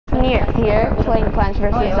Here, playing Plants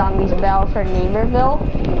vs. Zombies Bell for Neighborville.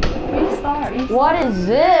 Restart. What is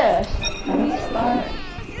this? Restart.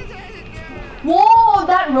 Whoa,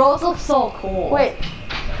 that rose looks so cool. Wait,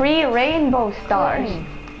 free rainbow stars.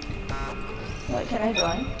 Wait, can I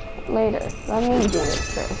join? Later, let me do it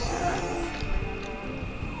first.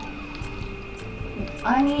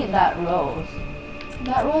 I need that rose.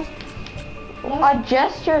 That rose. A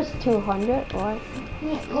gesture's 200. What?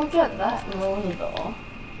 Wait, look at that rose though.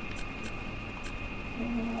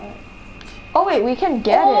 Oh wait, we can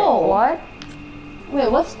get it. What?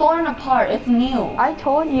 Wait, what's torn apart? It's new. I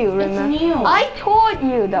told you, remember? It's new. I told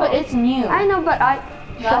you though. But it's new. I know, but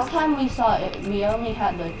last time we saw it, we only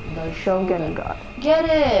had the Shogun God. Get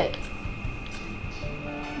it!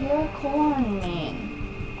 You're a corn man.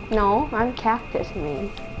 No, I'm cactus man.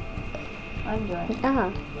 I'm joining.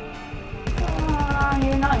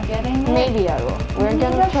 You're not getting it? Maybe I will. We're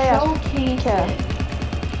gonna play a showcase it.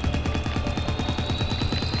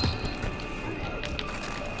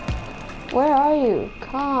 Where are you?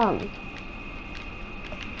 Come.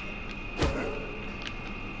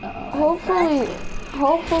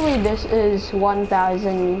 Hopefully this is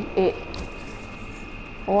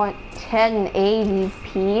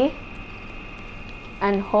 1080p,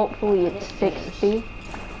 and hopefully it's 60.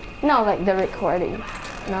 No, like the recording,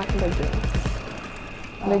 not the game.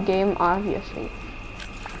 The game, obviously.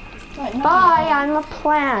 Bye, I'm a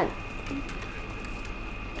plant.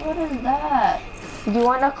 What is that? Do you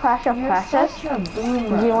want a Clash of Classes? You're such a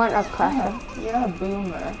boomer. Do you want a Clash of... You're a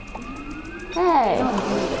boomer. Hey. Don't do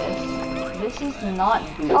this. This is not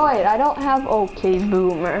boomer. Oh wait, I don't have OK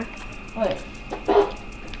Boomer. Wait.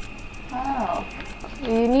 How?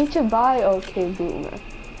 You need to buy OK Boomer.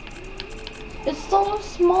 It's so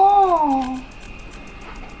small.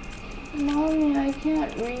 Mommy, I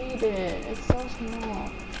can't read it. It's so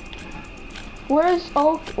small. Where's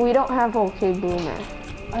OK? We don't have OK Boomer.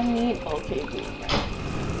 I need OK Boomer.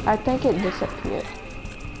 I think it disappeared.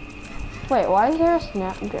 Wait, why is there a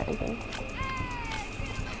Snapdragon?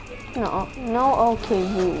 No OK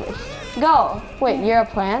Boomers. Go! Wait, you're a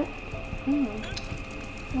plant? Wait,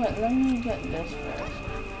 let me get this first.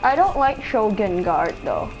 I don't like Shogun Guard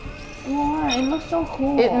though. Why? It looks so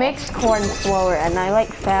cool. It makes corn slower and I like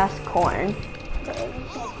fast corn. But it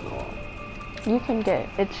looks so cool. You can get it.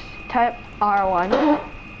 It's type R1.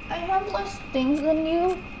 I have less things than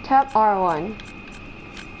you. Tap R1.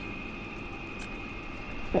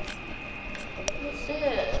 What's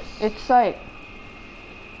this?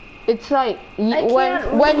 It's like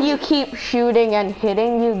when you keep shooting and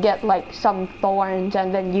hitting, you get like some thorns,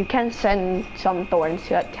 and then you can send some thorns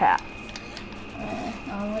to attack.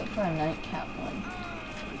 I'll wait for a nightcap one.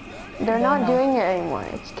 They're not doing it anymore.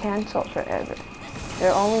 It's canceled forever.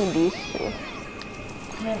 There are only these two.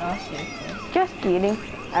 Then I'll see first. Just kidding.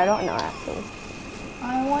 I don't know actually.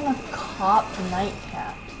 I want a cop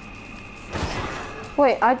nightcap.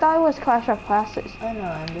 Wait, I thought it was Clash of Classes. I know,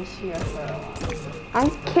 I'm just here for a while. I'm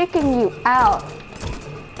kicking you out.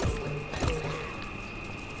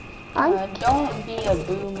 Don't be a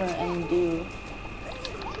boomer and do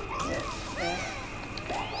this.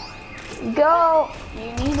 Go!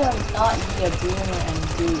 You need to not be a boomer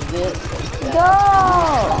and do this. Go!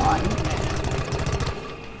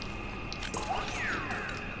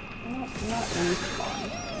 Not respawn.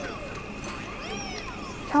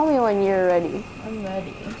 Tell me when you're ready. I'm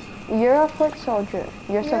ready. You're a foot soldier.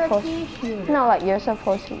 You're supposed a pea shooter. No, like you're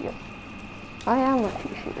supposed to be. I am a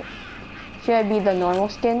pea shooter. Should I be the normal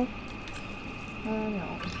skin?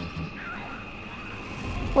 No.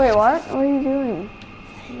 Wait, what? What are you doing?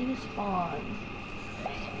 Respawn.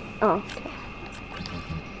 Oh, okay.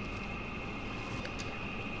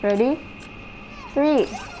 Ready? 3,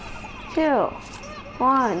 2,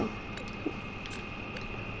 1.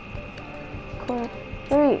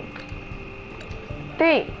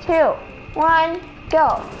 3, 2, 1,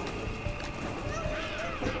 go.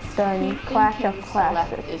 Done. Clash of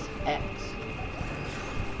Classes. Is X.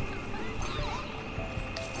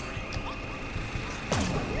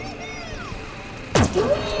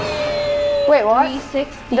 Wait, what?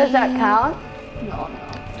 360. Does that count? No.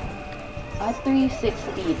 I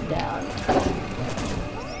 360 down.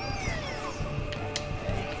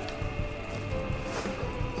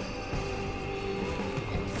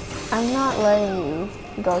 I'm not letting you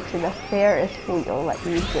go to the Ferris wheel like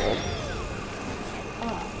you did.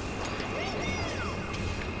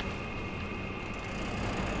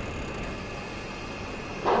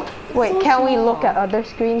 Wait, can we look at other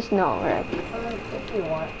screens? No, right? If you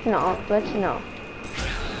want. No, let's no.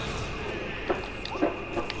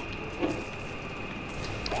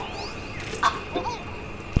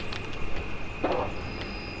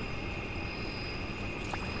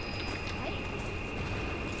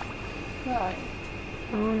 Right.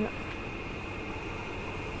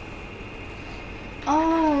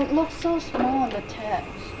 Oh, it looks so small, the text.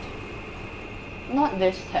 Not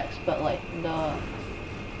this text, but like the,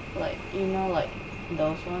 like, you know, like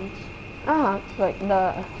those ones. like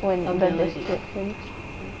the Abilities. descriptions.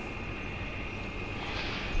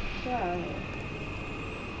 Where are you?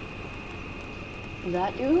 Is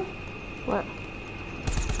that you? What?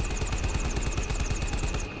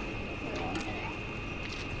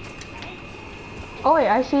 Oh wait,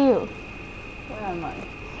 I see you. Where am I?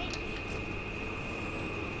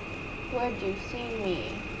 Where'd you see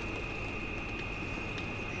me?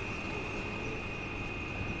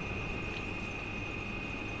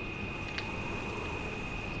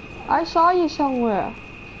 I saw you somewhere.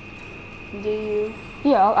 Do you?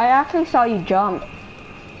 Yeah, I actually saw you jump.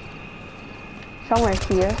 Somewhere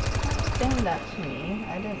here. I think that's me.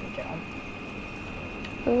 I didn't jump.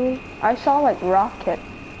 Really? I saw like rocket.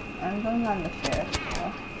 I'm going on the Ferris wheel.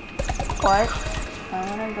 What? I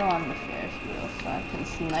wanna go on the Ferris wheel so I can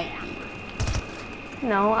snipe you.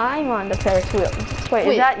 No, I'm on the Ferris wheel. Wait,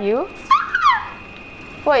 Wait. is that you?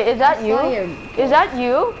 Wait, is that you? Is that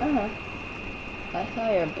you? I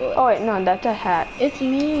saw your bullet. Oh wait, no, that's a hat. It's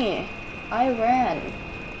me. I ran.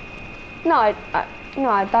 No,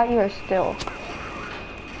 I thought you were still.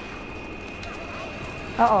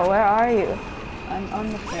 Uh-oh, where are you? I'm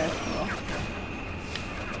on the Ferris wheel.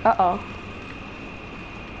 Uh-oh.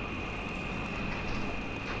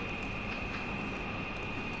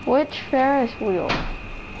 Which Ferris wheel?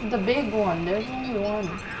 The big one. There's only one.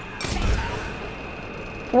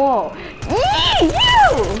 Whoa. Yee, you!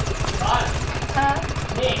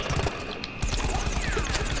นี่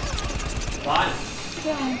ร้อน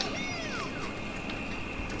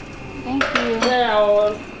Thank you. แม่เอา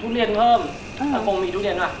ทุเรียนเพิ่มอากงมีทุเรี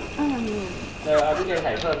ยนป่ะเอาทุเรียนใ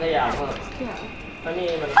ส่เพิ่มถ้าอยากเอาเพิ่มเพราะนี่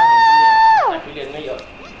มันแต่ทุเรียนไม่เยอะ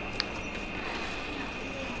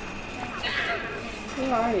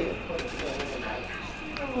Where are you?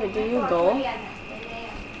 Wait, did you go? Yeah.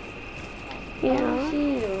 I see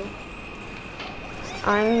you.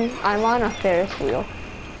 I'm on a Ferris wheel.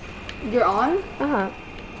 You're on? Uh-huh.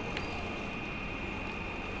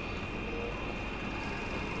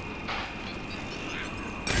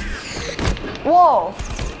 Whoa!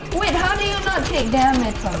 Wait, how do you not take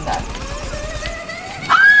damage from that?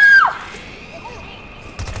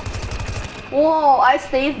 Whoa, I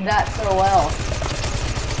saved that so well.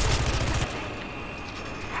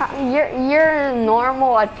 Your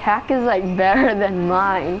normal attack is like better than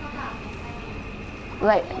mine.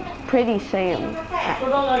 Like pretty same. ก็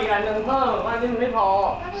ต้องเอาอีกอันนึงเพิ่มว่านี่มันไม่พอ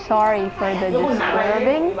Sorry for the แล้วคุณหาไป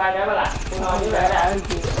disturbing. ไปแล้วล่ะคุณเอาที่ไหนแหละ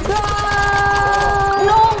No!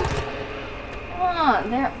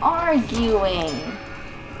 They're arguing.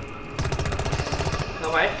 เอา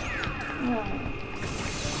ไหม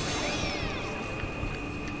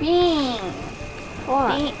Being. What?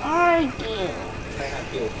 They argue. ใช่ค่ะ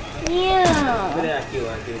คิว Yeah. ไม่ได้คิว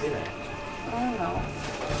ที่ไหน I don't know.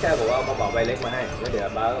 แค่บอกว่าเอากระเป๋าใบเล็กมาให้แล้วเดี๋ยว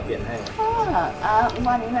บ้าก็เปลี่ยนให้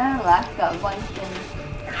วันน่ารักกับวันเป็น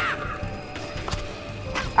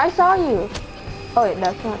I saw you. Oh wait,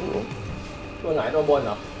 that's not you. ตัวไหนตัวบนเห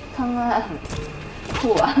รอ ข้างล่าง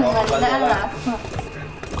หัวมันน่ารัก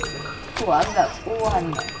หัวแบบอ้วน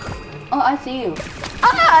Oh, I see you.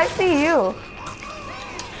 Ah, I see you.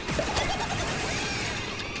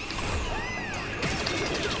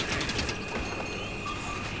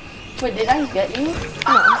 Wait, did I get you? No.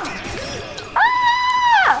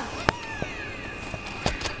 Ah!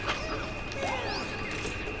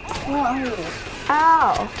 Where are you?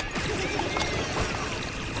 Ow.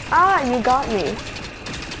 Ah, you got me.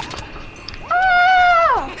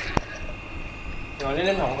 Ah! เดี๋ยวนี้เ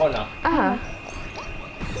ล่นสองคนเหรอ Uh-huh.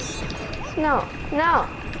 No, no.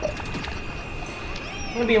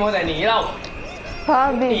 ไม่บีมแต่หนีเรา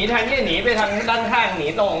หนี Probably. ทางนี้หนีไปทางด้านข้างหนี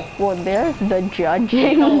ตรง Well, there's the ตรง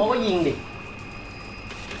judging. เขาก็ยิงดิ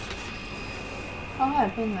เขาหาย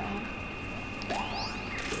ไปไหน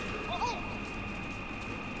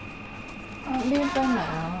รีบไปไหน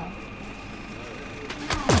อ่ะ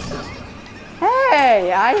Hey,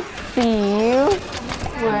 I see you.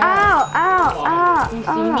 Where? Ow, ow, ow, You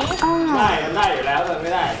see me? ได้มันได้อยู่แล้วแต่ไม่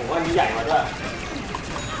ได้ผมว่านี่ใหญ่กว่าด้วย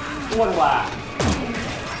อ้วนกว่า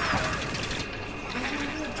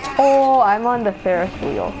Oh, I'm on the Ferris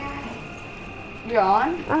wheel. You're on?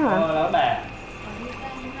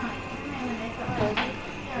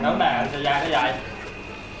 แล้วแต่จะย้ายก็ย้าย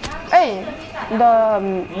Hey,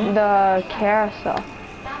 the carousel.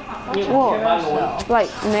 นี่ผมเขียนบ้านนู้น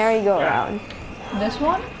Like merry-go-round. This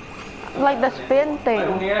one? Like the spin ไปต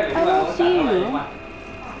รง thing. นี้หรือว่า I don't see you.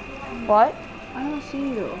 What? I don't see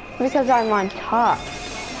you. Because I'm on top.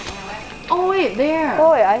 Oh wait, there.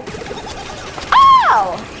 Oh wait,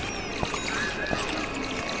 Ow!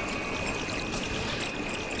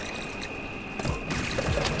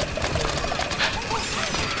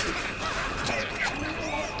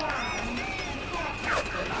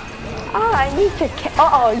 Oh, I need to.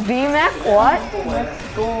 Uh-oh, Z-Mac, what?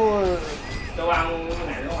 Let's go.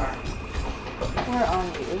 Where are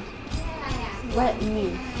you? Let me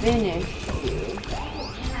finish you.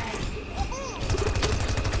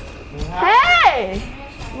 Hey!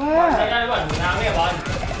 บอลใช้ได้บอลน้ำเนี่ยบอล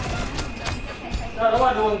แล้วว่า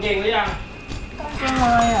ดูกางเกงหรือยัง ยังไง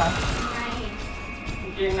อ่ะ กา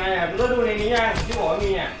งเกงในอ่ะรู้ดูในนี้ยังที่บอกว่ามี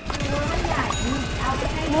อ่ะ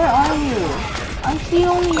Where are you? I see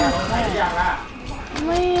only your ใส่หรือยังล่ะ ไ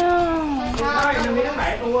ม่อ่ะ ใช่มันมีตั้งหลา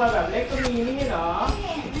ยตัวแบบเล็กก็มีไม่ใช่เหรอ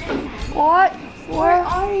What? Where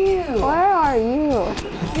are you? Where are you?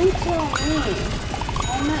 You tell me.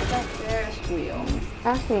 I'm at the Ferris wheel.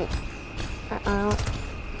 Actually,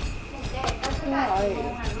 Where are you?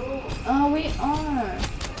 Oh, we are.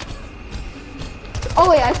 oh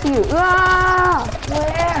wait, I see you. Ah!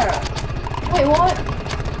 Where? Wait, what?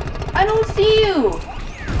 I don't see you.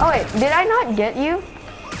 Oh wait, did I not get you?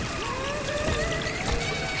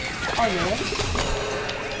 Oh, yeah.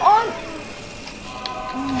 Oh.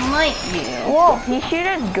 Like you. Whoa, he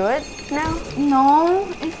shooted good now? No,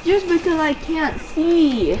 it's just because I can't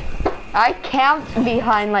see. I camped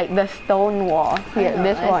behind like the stone wall. Here, know,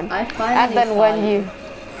 this I- one. I finally and then saw when you.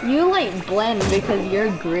 You like blend because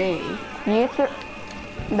you're gray.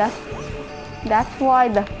 that's why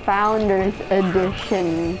the Founders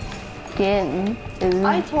Edition skin is.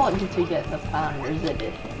 I told you to get the Founders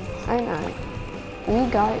Edition. I know. We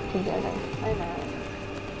got it together. I know.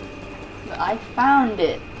 But I found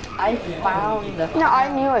it. I found the. No, I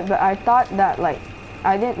knew it, but I thought that like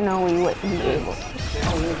I didn't know we wouldn't be able.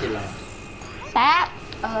 ห้องนี้กินอะไร That?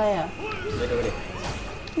 Oh yeah. ไปดูดิ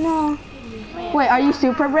No. Wait, are you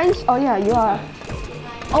Super Brains? Oh yeah, you are.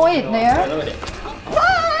 Oh wait, ไป there. ดูดิ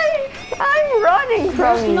Bye! I'm running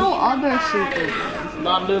from There's you. no other super. น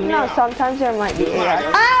อนลืมนี่ No, sometimes there might be AI.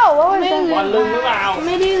 Ow! What was บอล that? ลืมหรือเปล่า ไ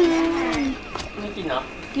ม่ได้ลืม ไม่กินเหรอ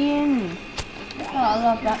กิน Oh, I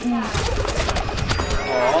love that. อ๋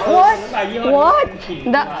อ What? ใส่ยี่ห้อนี้ What? ฉีก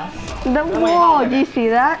The whoa, do you see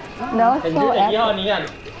that? That was แต่ so ยี่ห้อ epic. นี้กัน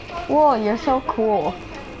Whoa, you're so cool.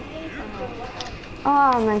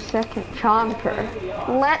 Oh, my second chomper.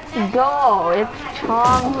 Let's go. It's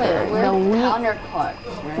chomper. We're The weak, counterparts,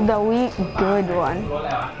 right? the weak good one. รู้แ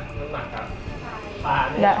ล้วน้ำหนักครับปลา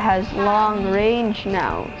เนี่ย That has long range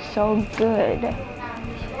now. So good.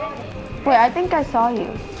 Wait, I think I saw you.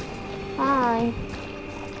 Hi.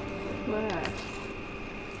 Where?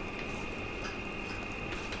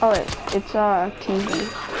 Oh, it's TV.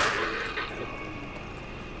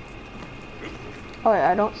 Oh, wait,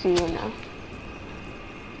 I don't see you now.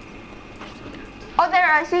 Oh,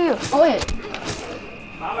 there, I see you. Oh wait.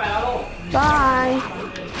 มาไปแล้วลูก Bye.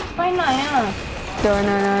 ไปไหนอ่ะ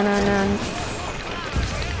Dun-dun-dun-dun-dun.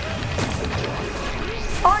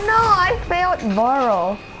 Oh no, I failed burrow.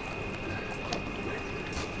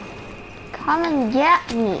 Come and get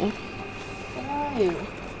me. Where are you?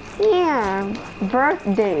 Here,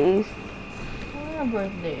 birthdays. Where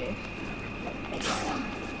birthday?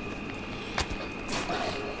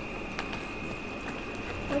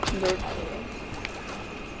 What's birthday?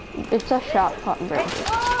 It's a shot pot birthday.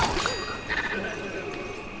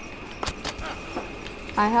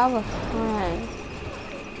 I have a friend.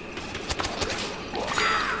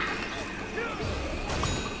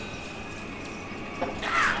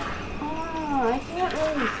 Oh, I can't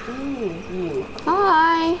really see you.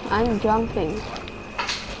 Hi, I'm jumping.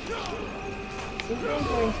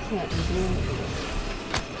 Superboys can't do it.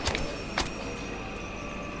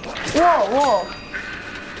 Whoa, whoa.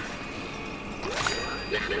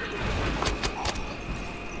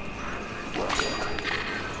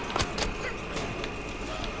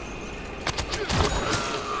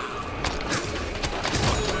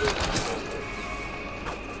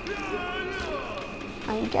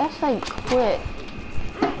 I guess I quit.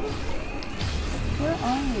 Where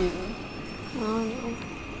are you? Oh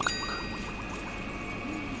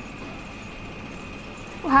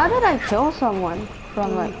no. How did I kill someone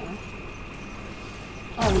from like...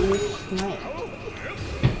 Oh, you sniped.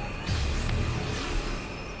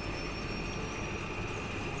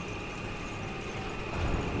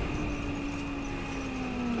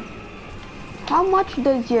 How much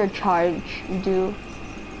does your charge do?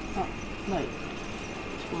 Like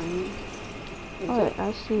 20. Oh wait,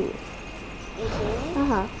 I see you.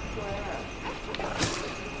 Uh-huh.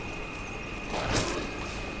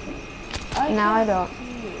 I Now I don't.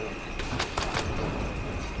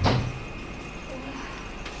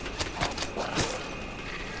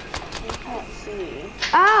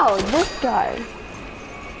 Ow, this guy.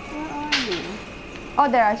 Where are you? Oh,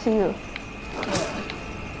 there, I see you. Where?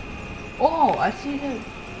 Oh, I see the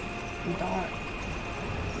dark.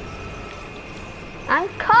 I'm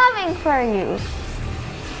coming for you.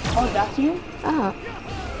 Oh, that's you? Uh-huh.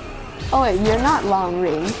 Oh wait, you're not long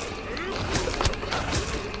range.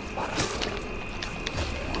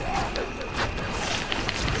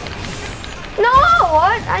 No,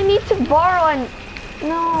 what? I need to borrow an...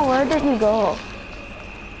 No, where did you go?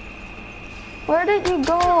 Where did you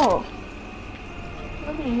go?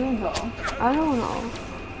 Where did you go? I don't know.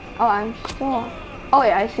 Oh, I'm still... Oh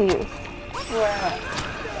wait, I see you. Where?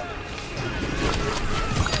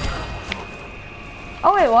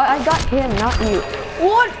 Oh wait, what? I got him, not you.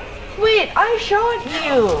 What? Wait, I shot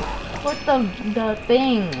you with the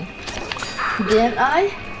thing. Didn't I?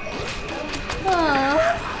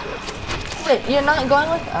 Wait, you're not going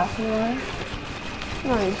with us, anymore?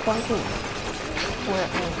 No, he's fucking... Where?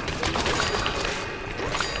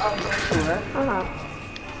 Oh, sure. Uh-huh.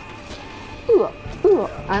 Ooh,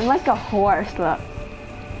 I'm like a horse, look.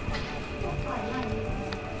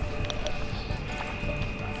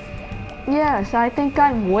 Yes, I think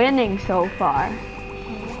I'm winning so far.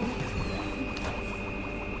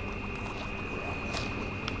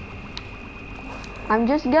 I'm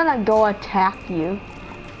just gonna go attack you.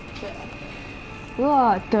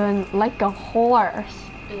 Ugh, dun, like a horse.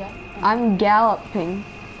 Yeah. I'm galloping.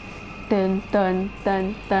 Dun dun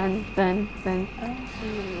dun dun dun dun. I don't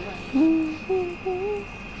see you.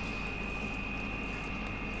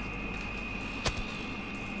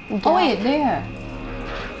 Oh wait, there.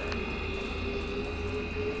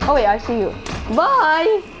 Oh wait, I see you.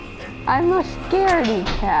 Bye! I'm a scaredy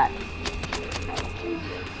cat.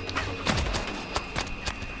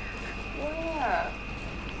 Where?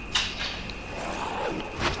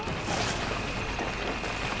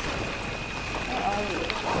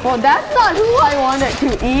 Well, that's not who I wanted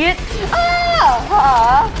to eat.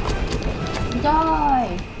 Ah!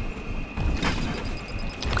 Die.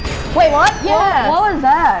 Wait, what? Yes. What was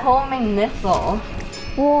that? Homing missile.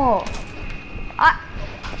 Whoa.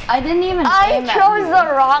 I didn't even I aim at chose you.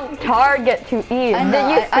 the wrong target to eat. I know, Did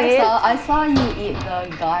you see it? I saw you eat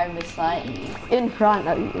the guy beside me. In front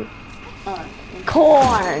of you. Uh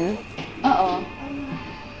Corn. oh.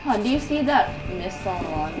 Huh, do you see that missile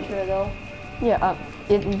launcher though? Yeah,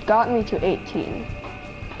 it got me to 18.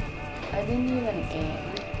 I didn't even aim.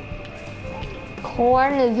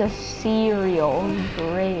 Corn is a cereal,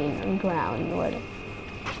 grain, ground, what?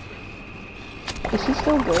 Is he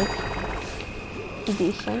still good?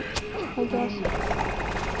 Decent, I guess.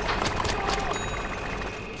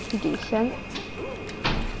 Decent.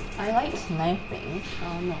 I like sniping.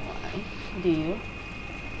 I don't know why. Do you?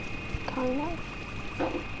 Kind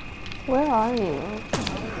of. Where are you?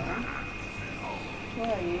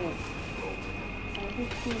 Where are you? I'm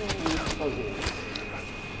just shooting these balloons.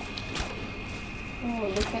 Oh,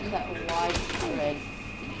 look at that wide spread.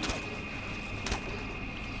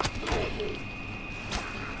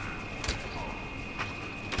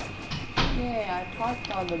 Yeah, I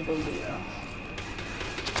popped all the balloons.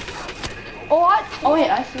 What? Oh wait,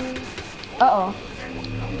 I see. Uh-oh.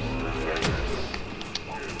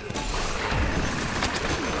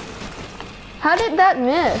 How did that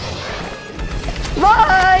miss?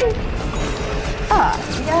 Bye! Ah,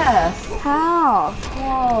 Yes. how?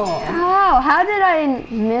 Whoa. How did I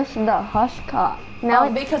miss the Hushka? Now,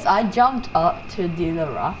 Because I jumped up to do the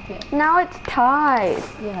rocket. now it's tied.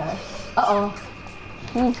 Yes. Uh-oh.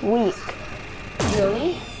 He's weak.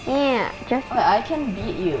 Really? Yeah, just Wait, I can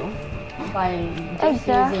beat you by just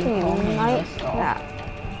exactly using homing like missile. that.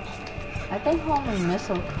 I think homing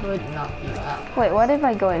missile could knock you out. Wait, what if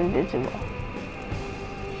I go invisible?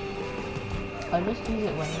 I'll just use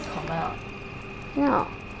it when you come out. No.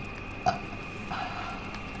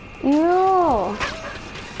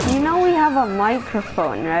 You know we have a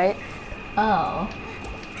microphone, right? Oh.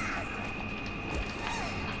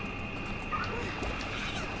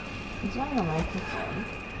 It's not a microphone.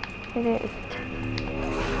 It is.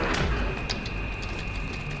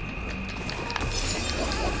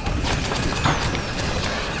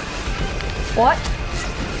 What?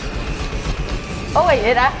 Oh wait,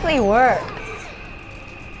 it actually worked.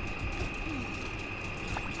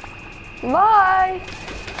 Bye!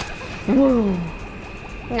 Woo!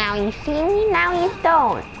 Now you see me, now you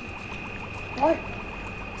don't. What?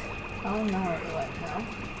 I don't know what it went now.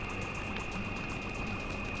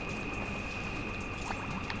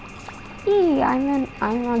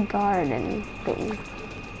 I'm a garden thing.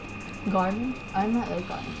 Garden? I'm at the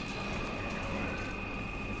garden.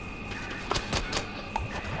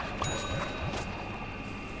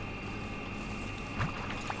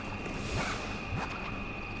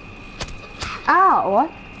 Ow, what?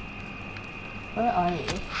 Where are you?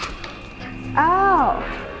 Ow!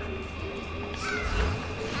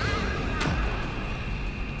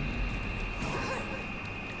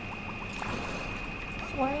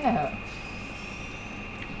 Where?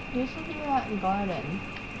 You should be at garden.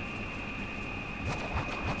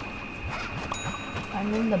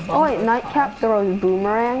 I'm in the bunker. Oh wait, Nightcap throws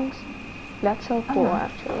boomerangs? That's so cool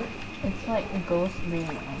actually. It's like a ghost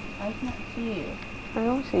boomerang. I can't see you. I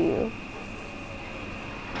don't see you.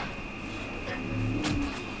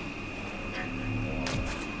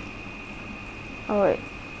 Oh wait.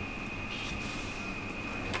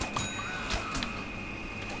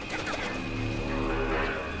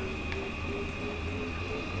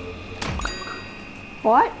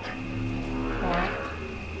 What? What?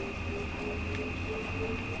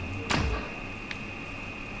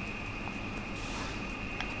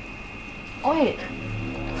 Oh wait.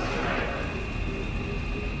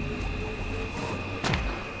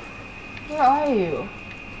 Where are you?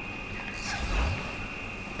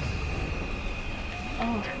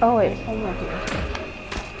 Oh wait. Over here.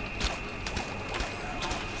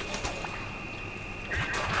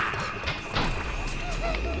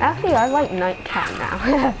 Actually, I like Nightcap now.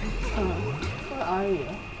 Where are you?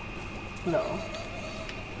 No.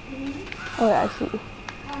 Oh yeah, I see.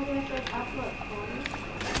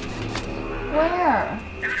 Where?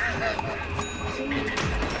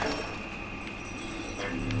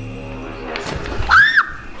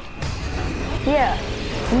 Yeah,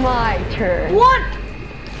 my turn. What?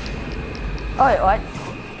 Oh wait, what?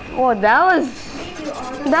 Well, that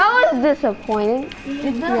was disappointing.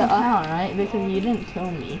 It doesn't count, right? Because you didn't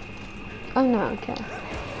kill me. Oh no, okay.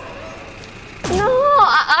 No,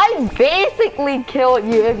 I basically killed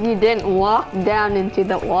you if you didn't walk down into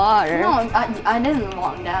the water. No, I didn't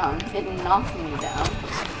walk down. It knocked me down.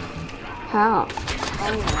 How?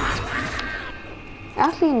 I don't know.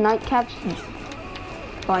 Actually, Nightcap's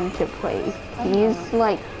fun to play. He's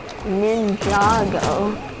like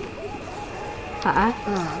Ninjago. Huh?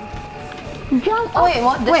 Jump! Oh wait,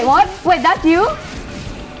 what? Wait, what? Wait, that's you?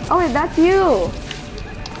 Oh wait, that's you.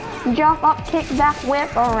 Jump up, kick back,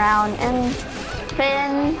 whip around, and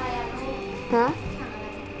spin. Huh?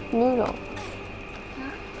 Noodle.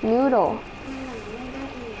 Noodle.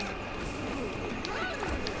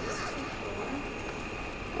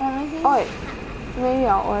 Oh wait, maybe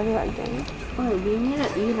I'll order again. Oh, we need to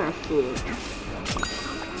eat our food.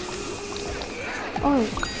 Oh,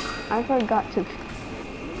 I forgot to.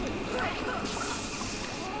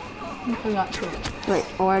 I forgot to. Wait,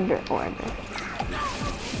 order.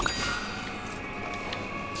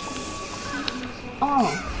 Oh.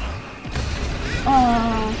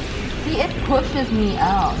 See, it pushes me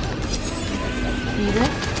out. See this?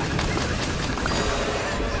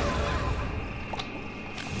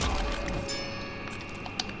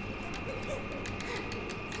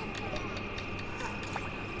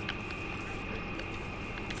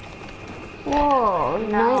 Whoa,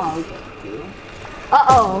 Now nice. I'll get you.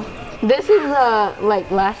 Uh-oh. This is like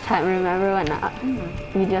last time, remember when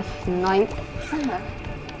we just sniped?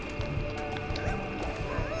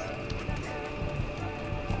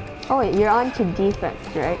 Oh wait, you're on to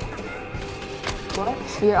defense, right?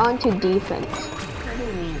 What? You're on to defense. What do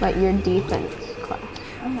you mean? Like your defense class.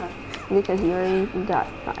 Because you already got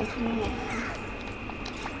 5.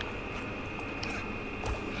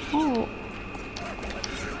 Oh.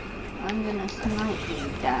 I'm gonna snipe you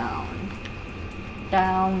down.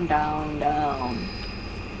 Down, down, down.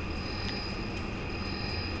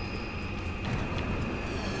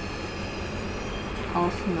 I'll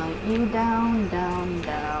snipe you down, down,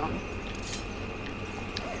 down.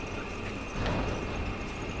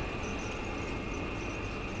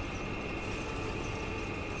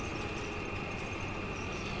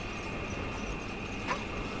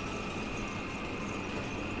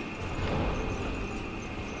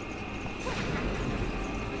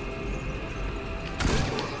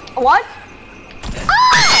 What?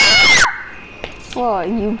 Ah! Whoa,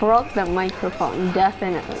 you broke the microphone,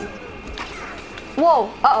 definitely.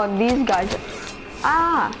 Whoa, uh-oh, these guys.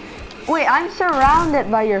 Ah, wait, I'm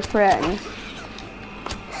surrounded by your friends.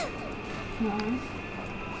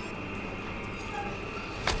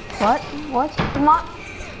 What? What? Mom?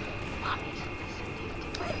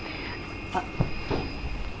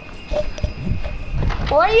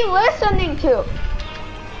 What are you listening to?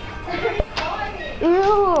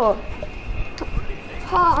 Ew.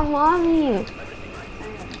 Oh, mommy.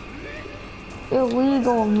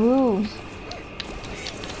 illegal moves.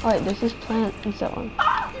 Wait, this is plant zone.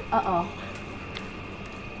 Uh-oh.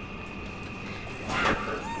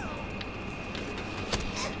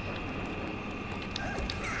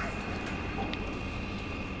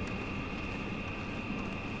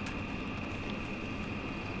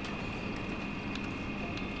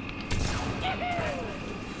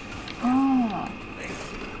 Oh.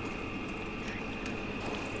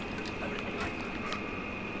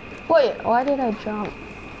 Wait, why did I jump?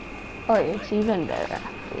 Oh, it's even better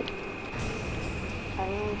actually. I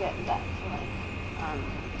didn't get that like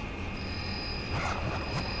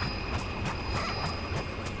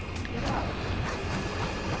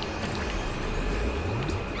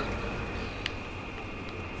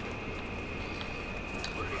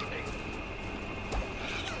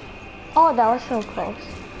Oh, that was so close.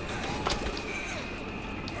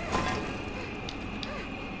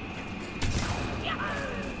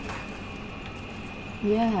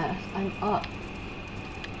 Yes, I'm up.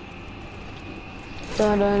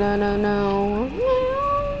 No.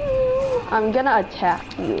 I'm gonna attack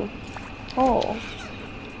you. Oh.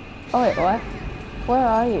 Oh wait, what? Where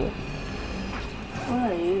are you? Where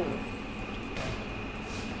are you?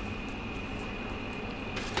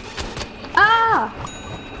 Ah!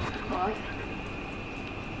 What?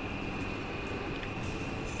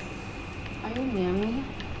 Are you near me?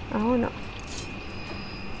 I don't know.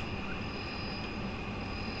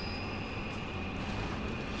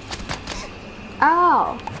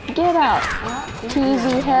 Ow! Get out!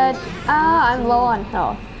 TV head. Ah, I'm low on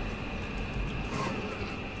health.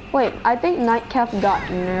 Wait, I think Nightcap got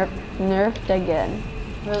nerfed again.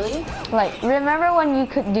 Really? Like, remember when you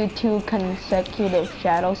could do 2 consecutive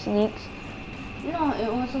shadow sneaks? No,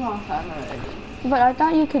 it was a long time already. But I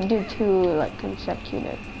thought you could do 2 like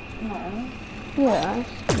consecutive. No, Yes.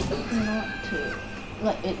 it's not two.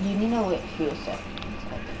 Like, you need to wait a few seconds,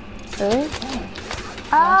 I think. Really?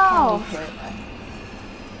 Yeah. Ow!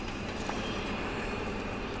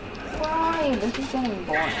 Where are you? This is getting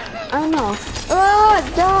boring. I know. Ah,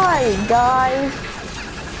 die, guys!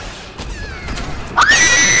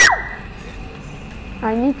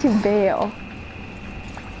 I need to bail.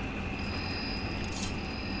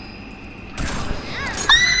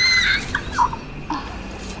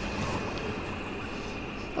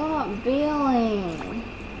 Stop bailing.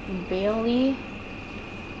 Bailey?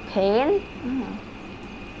 Pain?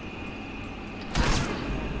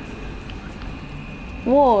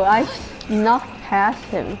 Whoa, I snuck past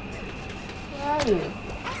him. Where are you?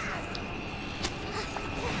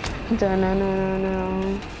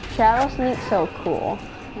 No. Shadow Sneak's so cool.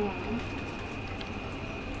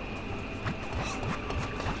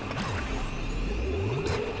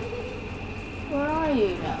 Where are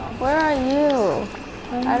you now? Where are you?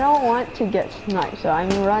 I don't want to get sniped, so I'm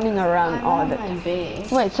running around I'm all on the my time.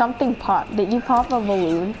 base. Wait, something popped. Did you pop a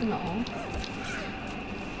balloon? No.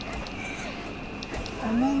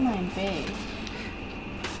 I'm on my base.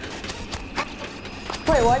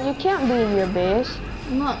 Wait, what? You can't be in your base.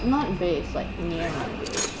 Not base, like near my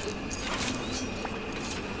base.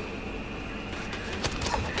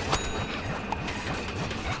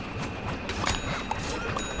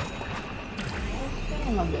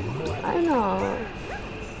 I'm a bit bored. I know.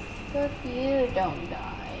 But you don't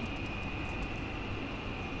die.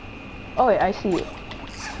 Oh wait, I see you.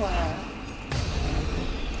 Where?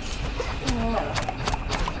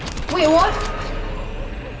 Wait, what?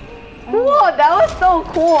 Whoa, that was so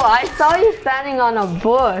cool. I saw you standing on a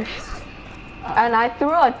bush. And I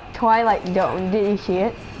threw a Twilight Dome. Did you see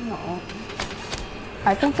it? No.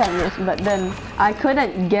 I think I missed, but then I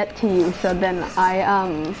couldn't get to you, so then I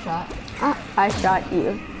Shot. I shot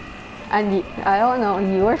you. And I don't know,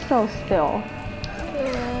 you were so still.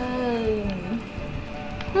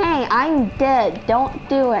 Hey, I'm dead. Don't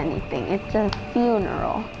do anything. It's a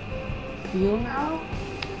funeral. Funeral?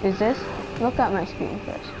 Is this? Look at my screen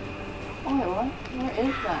first. Oh wait, what? Where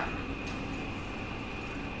is that?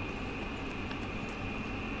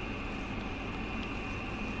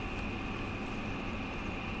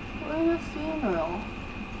 Where's the funeral?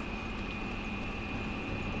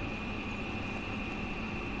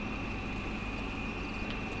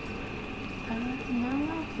 There are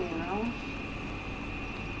no funerals.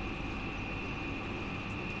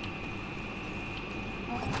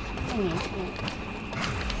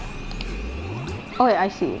 Oh wait, I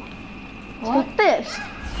see you. What? Take this.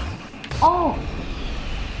 Oh!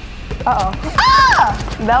 Uh-oh.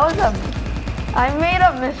 Ah! That was I made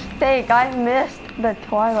a mistake. I missed the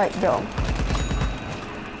Twilight Dome.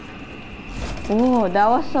 Ooh, that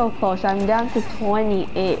was so close. I'm down to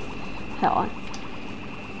 28. Hell on.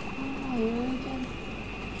 Oh, you again?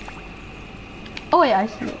 Oh wait, I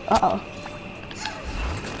see. Uh-oh.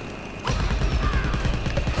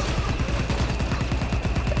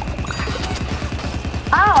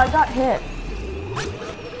 Ow, I got hit.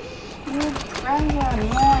 Your friends are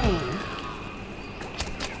annoying.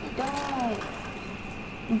 Die.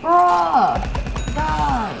 Bruh.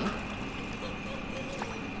 Die.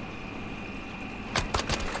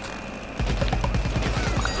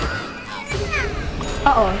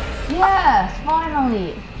 Uh-oh. Yes,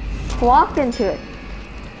 finally. Walked into it.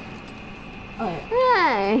 Oh, yeah.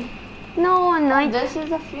 Hey. No one likes. This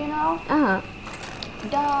is a funeral? Uh-huh.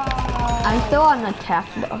 Die. I'm still on attack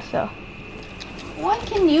though, so. Why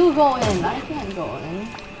can you go in? I can't go in.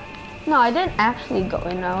 No, I didn't actually go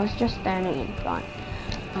in. I was just standing in front.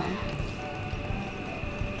 Oh.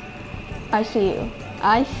 I see you.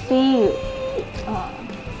 I see you.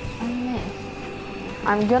 I missed.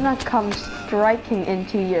 I'm gonna come striking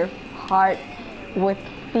into your heart with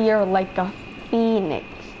fear like a phoenix.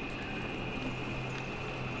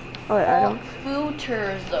 Oh wait, I don't.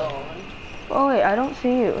 Filter zone. Oh wait, I don't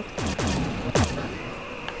see you.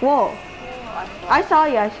 Whoa! I saw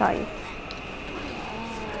you. I saw you.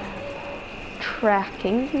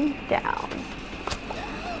 Tracking you down.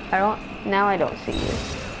 I don't. Now I don't see you.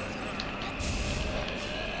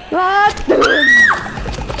 Ah,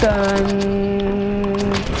 dun.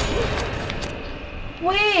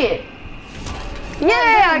 Wait!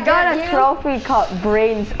 Yeah, I got a trophy called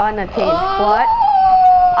Brains Unattained. What?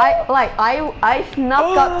 I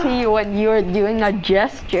snuck up to you when you were doing a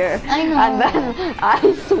gesture. I know. And then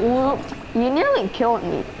I swooped. You nearly killed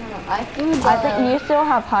me. I think You still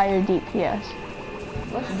have higher DPS.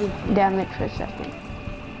 What's the Damage per second.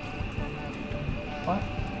 what?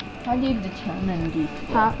 How do you determine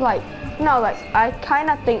DPS? Huh? No, I kind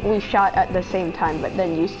of think we shot at the same time, but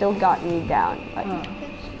then you still got me down. Like,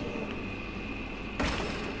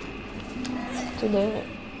 today.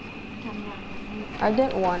 I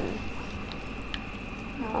did one.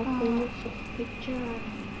 Okay. Picture.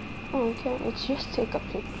 Okay, let's just take a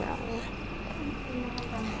picture.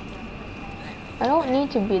 I don't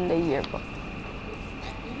need to be in the yearbook.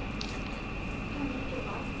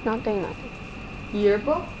 Nothing.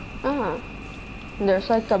 Yearbook? Uh-huh. There's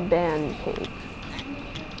like a band page.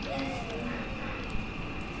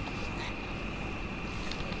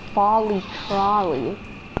 Folly trolley.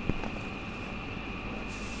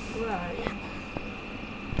 Right.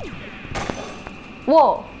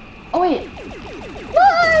 Whoa! Oh wait.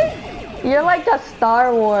 What? You're like a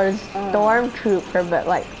Star Wars stormtrooper, but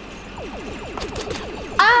like.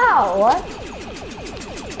 Ow! What?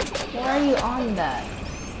 Why are you on that?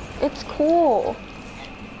 It's cool.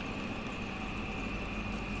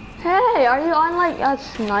 Hey, are you on like a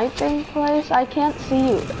sniping place? I can't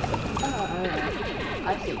see you.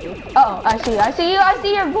 I see you. Oh, I see you. I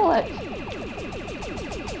see your bullet.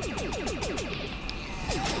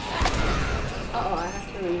 I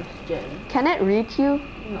have to reach Jen. Can it reach you?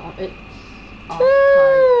 No, it's off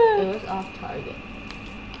target. It was off target.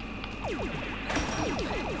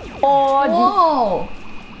 Oh, Whoa!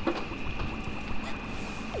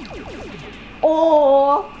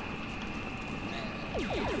 oh.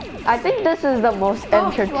 I think this is the most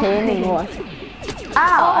entertaining one.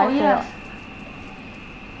 Ow! I yes.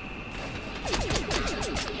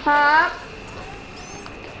 Huh?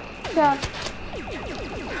 Yeah.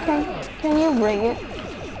 Can you bring it?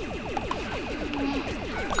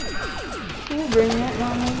 Can you bring it,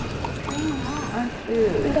 Mommy? Our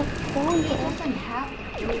food. The phone doesn't have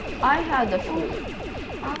food. I have the food.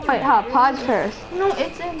 Wait, pause first. No,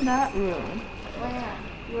 it's in that room. Where?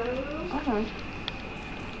 Your room?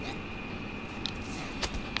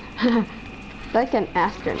 Like an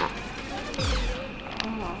astronaut.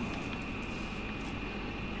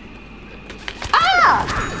 Ah!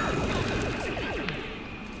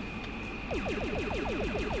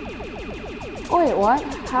 Wait, what?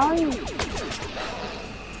 How are you?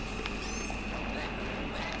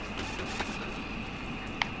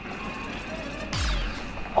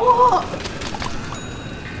 Oh!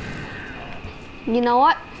 You know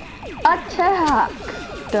what? Attack!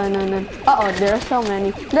 Dun, dun, dun. Uh-oh, there are so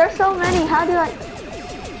many. There's so many. How do I?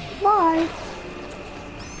 Bye.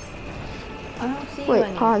 I don't see Wait,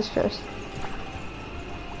 any. pause first.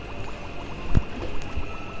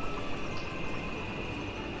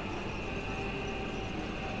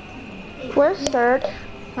 Where's search?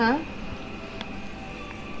 Huh?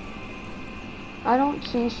 I don't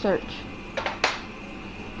see search.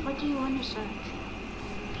 What do you want to search?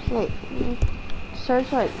 Like,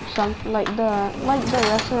 search like something like the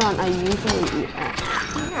restaurant I usually eat at.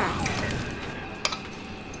 Yeah.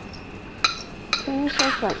 Can you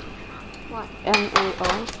search like What?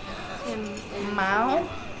 MAO? Mao?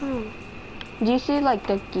 Do you see like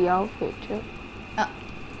the Gyo picture?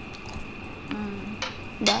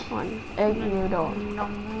 That one, egg noodle. น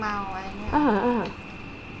มเมาอะไรเนี่ย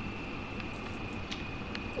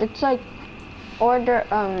It's like order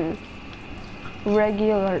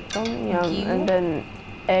regular tom yum and then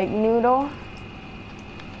egg noodle.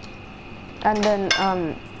 And then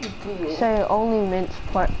say only minced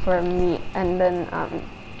part for meat and then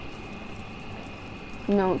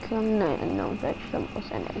no cream and no vegetables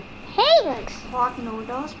and then eggs. Hot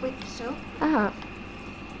noodles with soup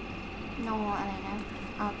no อะไรนะ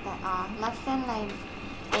เอาแต่รับเส้นอะไร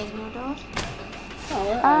egg noodles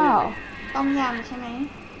Oh. ต้มยำใช่ไหม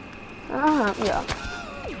Yeah.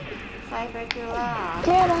 Fried regular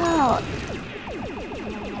Get out.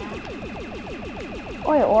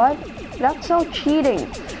 Wait, what? That's so cheating.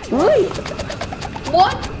 Wait.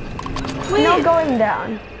 What? Wait. No going down.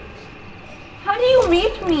 How do you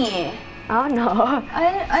reach me? I don't know.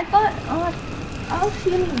 I thought I was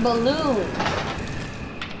feeling balloon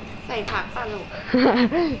ใส่ผักป่ะลูก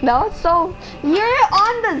That was so. You're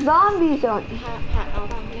on the zombie zone. ผักเอา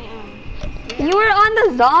ป่ะไม่เอา You were on the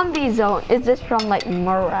zombie zone. Is this from like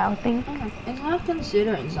morale thing? It's not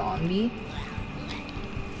considered zombie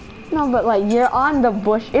No, but like you're on the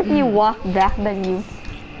bush. If you walk back, then you.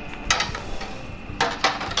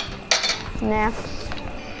 Next.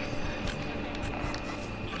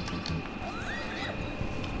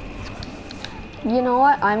 You know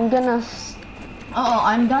what? I'm gonna.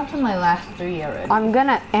 I'm down to my last 3 already I'm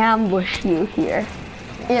gonna ambush you here.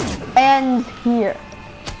 It ends here.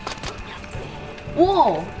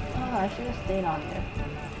 Whoa! I should have stayed on there.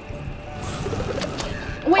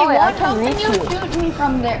 Wait, Oh, wait, I what? can How can reach you you. shoot me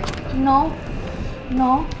from there? No.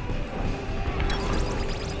 No.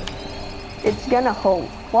 It's gonna hold.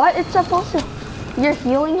 What? It's supposed to. You're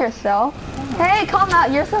healing yourself? Hey, come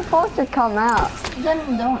out. You're supposed to come out.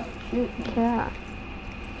 Then don't shoot me. Yeah.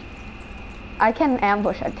 I can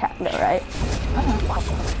ambush attack though, right?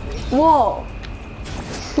 Whoa.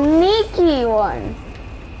 Sneaky one.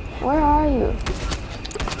 Where are you?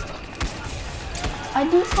 I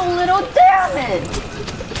do so little damage.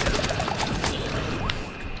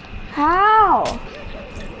 How?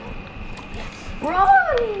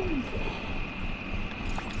 Run!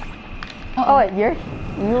 Oh, wait,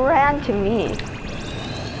 you ran to me.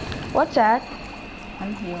 What's that?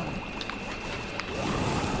 I'm healing.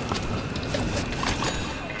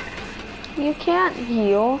 You can't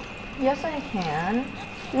heal. Yes, I can.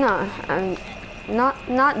 No, I'm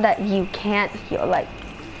not that you can't heal. Like,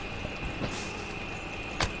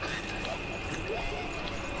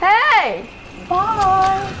 hey,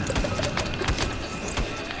 Bye.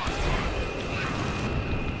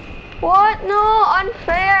 what? No,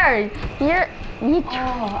 unfair.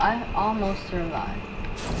 Oh, I almost survived.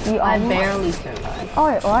 You I almost- barely survived. Oh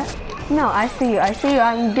wait, what? No, I see you. I see you.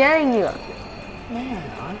 I'm getting you. No, you're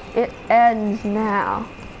not. It ends now.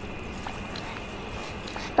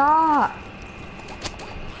 Stop.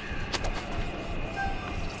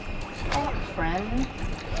 Stop, friend.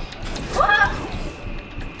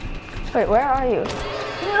 Wait, where are you?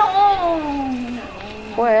 No.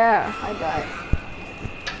 Where? I died.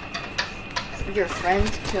 Your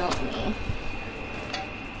friends killed me.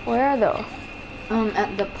 Where though?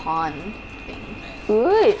 At the pond thing.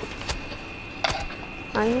 Wait.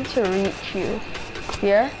 I need to reach you.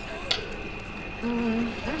 Here?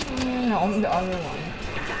 No, the other one.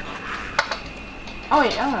 Oh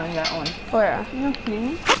wait, that one. Where?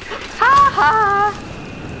 Okay. Ha ha!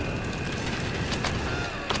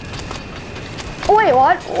 Wait,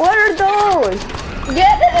 what? What are those?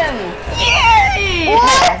 Get him! Yay!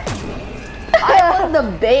 What? I was the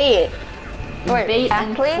bait. Wait, Bait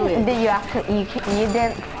and actually, switch. did you actually? You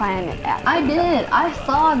didn't plan it actually. I did. I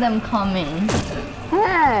saw them coming.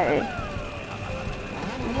 Hey.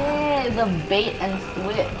 Yay, the bait and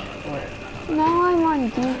switch work. Now I'm on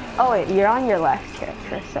D. Oh wait, you're on your last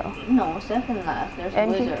character, so. No, second last. There's a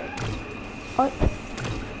And he- wizard. What?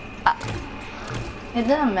 It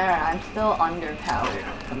doesn't matter. I'm still underpowered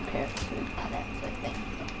compared to tenants, I think.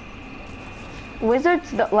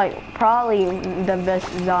 Wizard's probably the best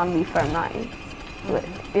zombie for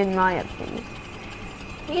in my opinion.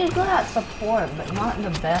 He's good at support, but not the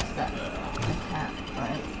best at attack,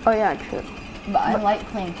 right? Oh yeah, true. But I like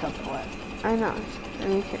playing support. I know.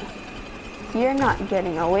 Me too. You're not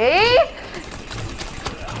getting away.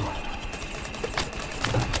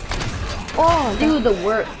 Oh, Do the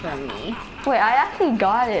work for me. wait, I actually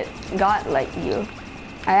got like you.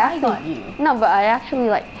 I got you. No, but I actually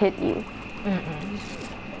like hit you.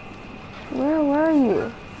 Where were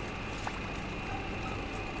you?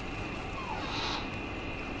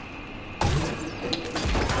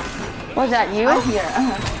 Was that you? I'm here.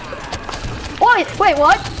 Wait,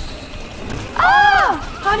 what? Ah!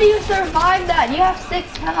 How do you survive that? You have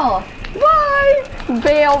 6 health. Bye!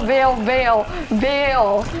 Bail.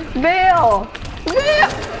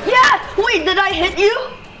 Yeah! Wait, did I hit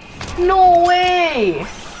you? No way!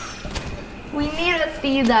 We need to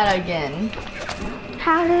see that again.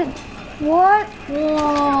 How did... What?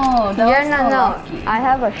 Whoa, that was so lucky. I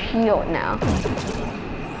have a shield now.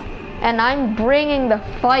 And I'm bringing the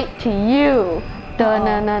fight to you.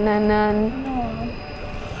 Dun-dun-dun-dun-dun.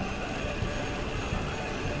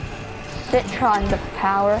 Citron the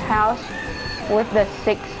powerhouse with the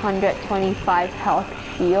 625 health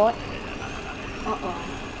shield.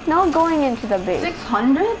 Now going into the base.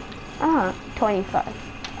 600? 25.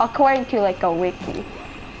 According to like a wiki.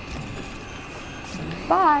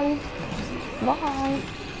 Bye.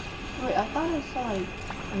 Wait, I thought I saw like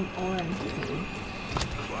an orange thing.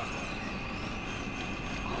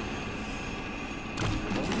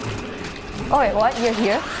 Oh wait, what? You're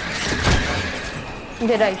here?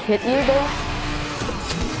 Did I hit you though?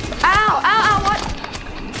 Ow, what?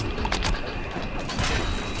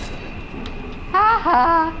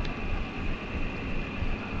 Haha.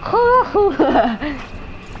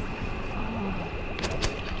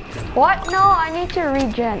 What? No, I need to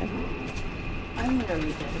regen. I need a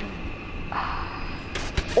regen.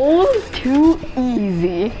 All too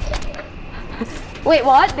easy. Wait,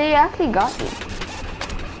 what? They actually got me.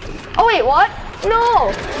 Oh wait, what?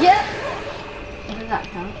 No! Yes! Does that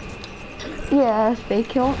count? Yes, they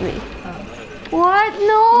killed me. What?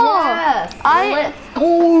 No! Yes! Let's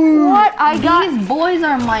go! What? These boys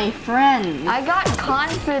are my friends. I got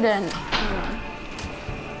confident.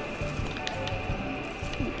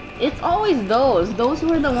 It's always those. Those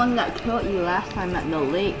were the ones that killed you last time at the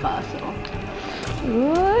lake castle.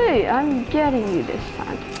 Wait, I'm getting you this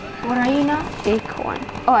time. What are you now? Acorn.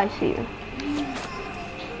 Oh, I see you.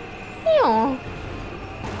 Yeah.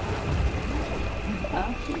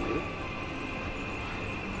 I'll see you.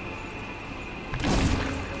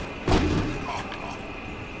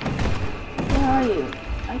 Where are you?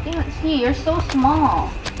 I can't see. You're so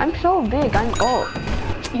small. I'm so big. I'm old.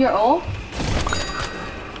 You're old?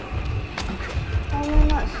 How am I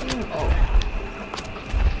not seeing old?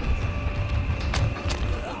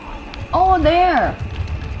 Oh, there!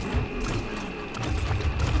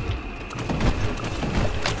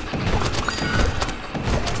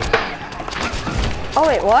 Oh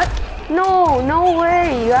wait, what? No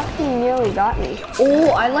way. You actually nearly got me. Oh,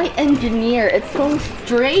 I like engineer. It's so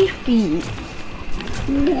strafey.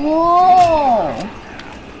 Whoa!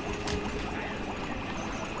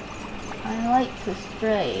 I like to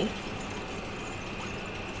strafe.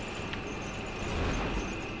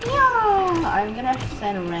 Yeah, I'm gonna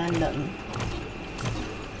send random.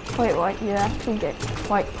 Wait, what? You actually get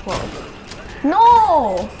quite close.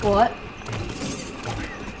 No! What?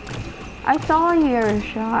 I saw your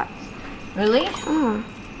shots. Really?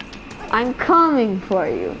 I'm coming for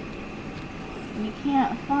you. You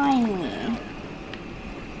can't find me.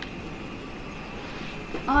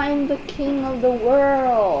 I'm the king of the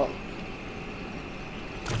world.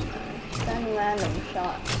 Send random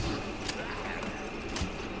shots.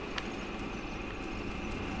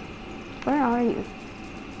 Where are you?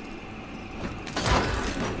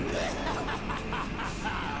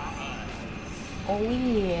 Oh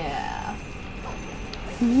yeah.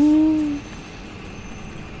 Why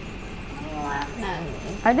are you laughing at me?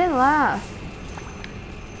 I didn't laugh.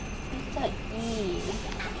 It's like E.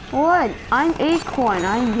 What? I'm Acorn.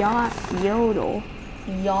 I'm Yodel.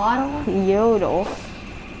 Yodel? Yodel.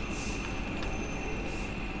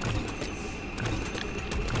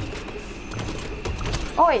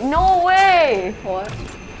 Oh wait, no way! What?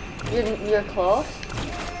 You're close?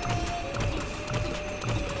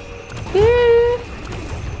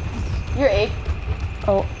 You're 8.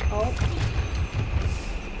 Oh. Oh.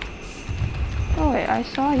 Oh wait, I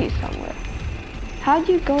saw you somewhere. How'd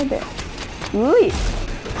you go there? Really?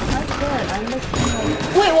 That's good. I'm the king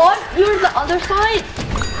of... Wait, what? You're the other side?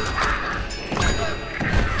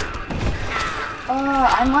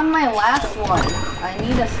 I'm on my last one. I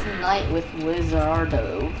need a snipe with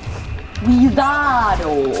Wizardo.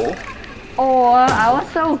 Wizardo! Oh, that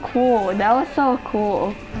was so cool. That was so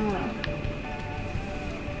cool.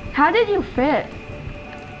 How did you fit?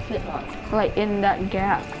 Fit on. Like in that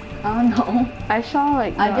gap? I don't know. I saw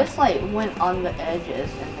like I just like went on the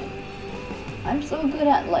edges and like, I'm so good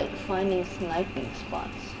at like finding sniping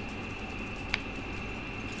spots.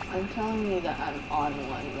 I'm telling you that I'm on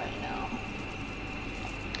one right now.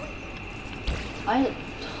 I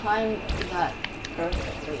timed that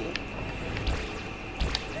perfectly.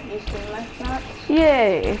 You see my shots?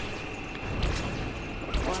 Yay!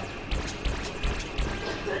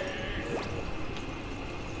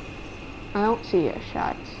 I don't see your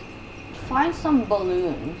shots. Find some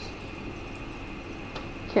balloons.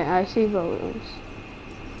 Okay, I see balloons.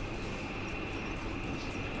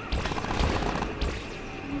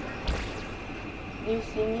 Do you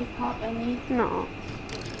see me pop any? No.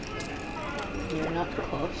 You're not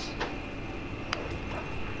close.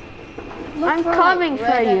 I'm coming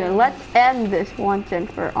for you. Let's end this once and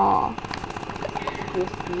for all.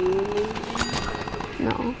 With you leaving?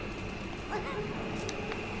 No.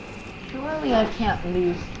 Surely I can't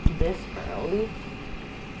lose this early.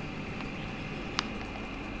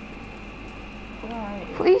 Why?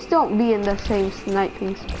 Please don't be in the same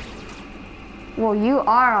sniping spot. Well, you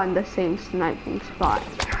are on the same sniping spot.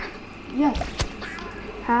 Yes,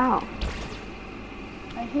 How?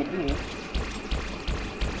 I hit you.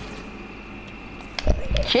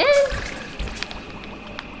 Shit!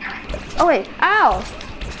 Oh wait, ow!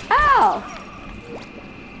 Ow!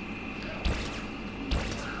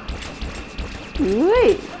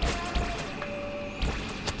 Wait!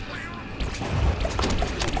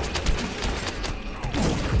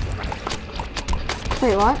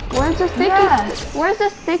 Wait, what? Where's the sticky? Yes. Where's the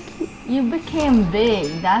sticky? You became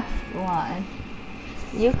big, that's why.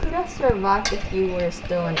 You could have survived if you were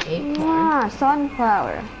still an acorn. Ah,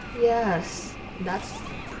 sunflower. Yes, that's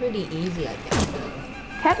pretty easy, I guess.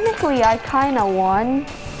 Technically, I kinda won.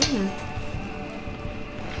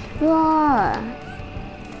 Ah.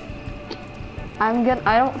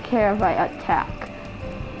 I don't care if I attack.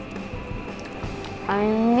 I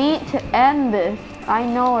need to end this. I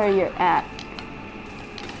know where you're at.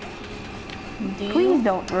 Please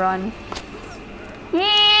don't run.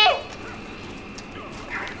 Yeah!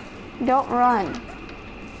 Don't run.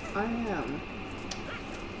 I am.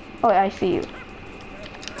 Oh, I see you.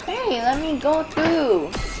 Hey, let me go through.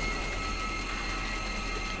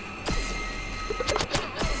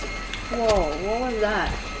 Whoa, what was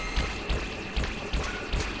that?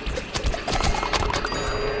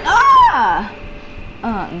 Ah!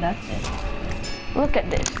 That's it. Look at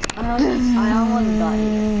this. I almost got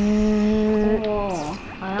you. Whoa,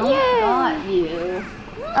 I almost got you.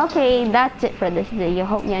 Okay, that's it for this video.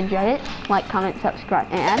 Hope you enjoyed it. Like, comment, subscribe,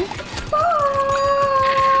 and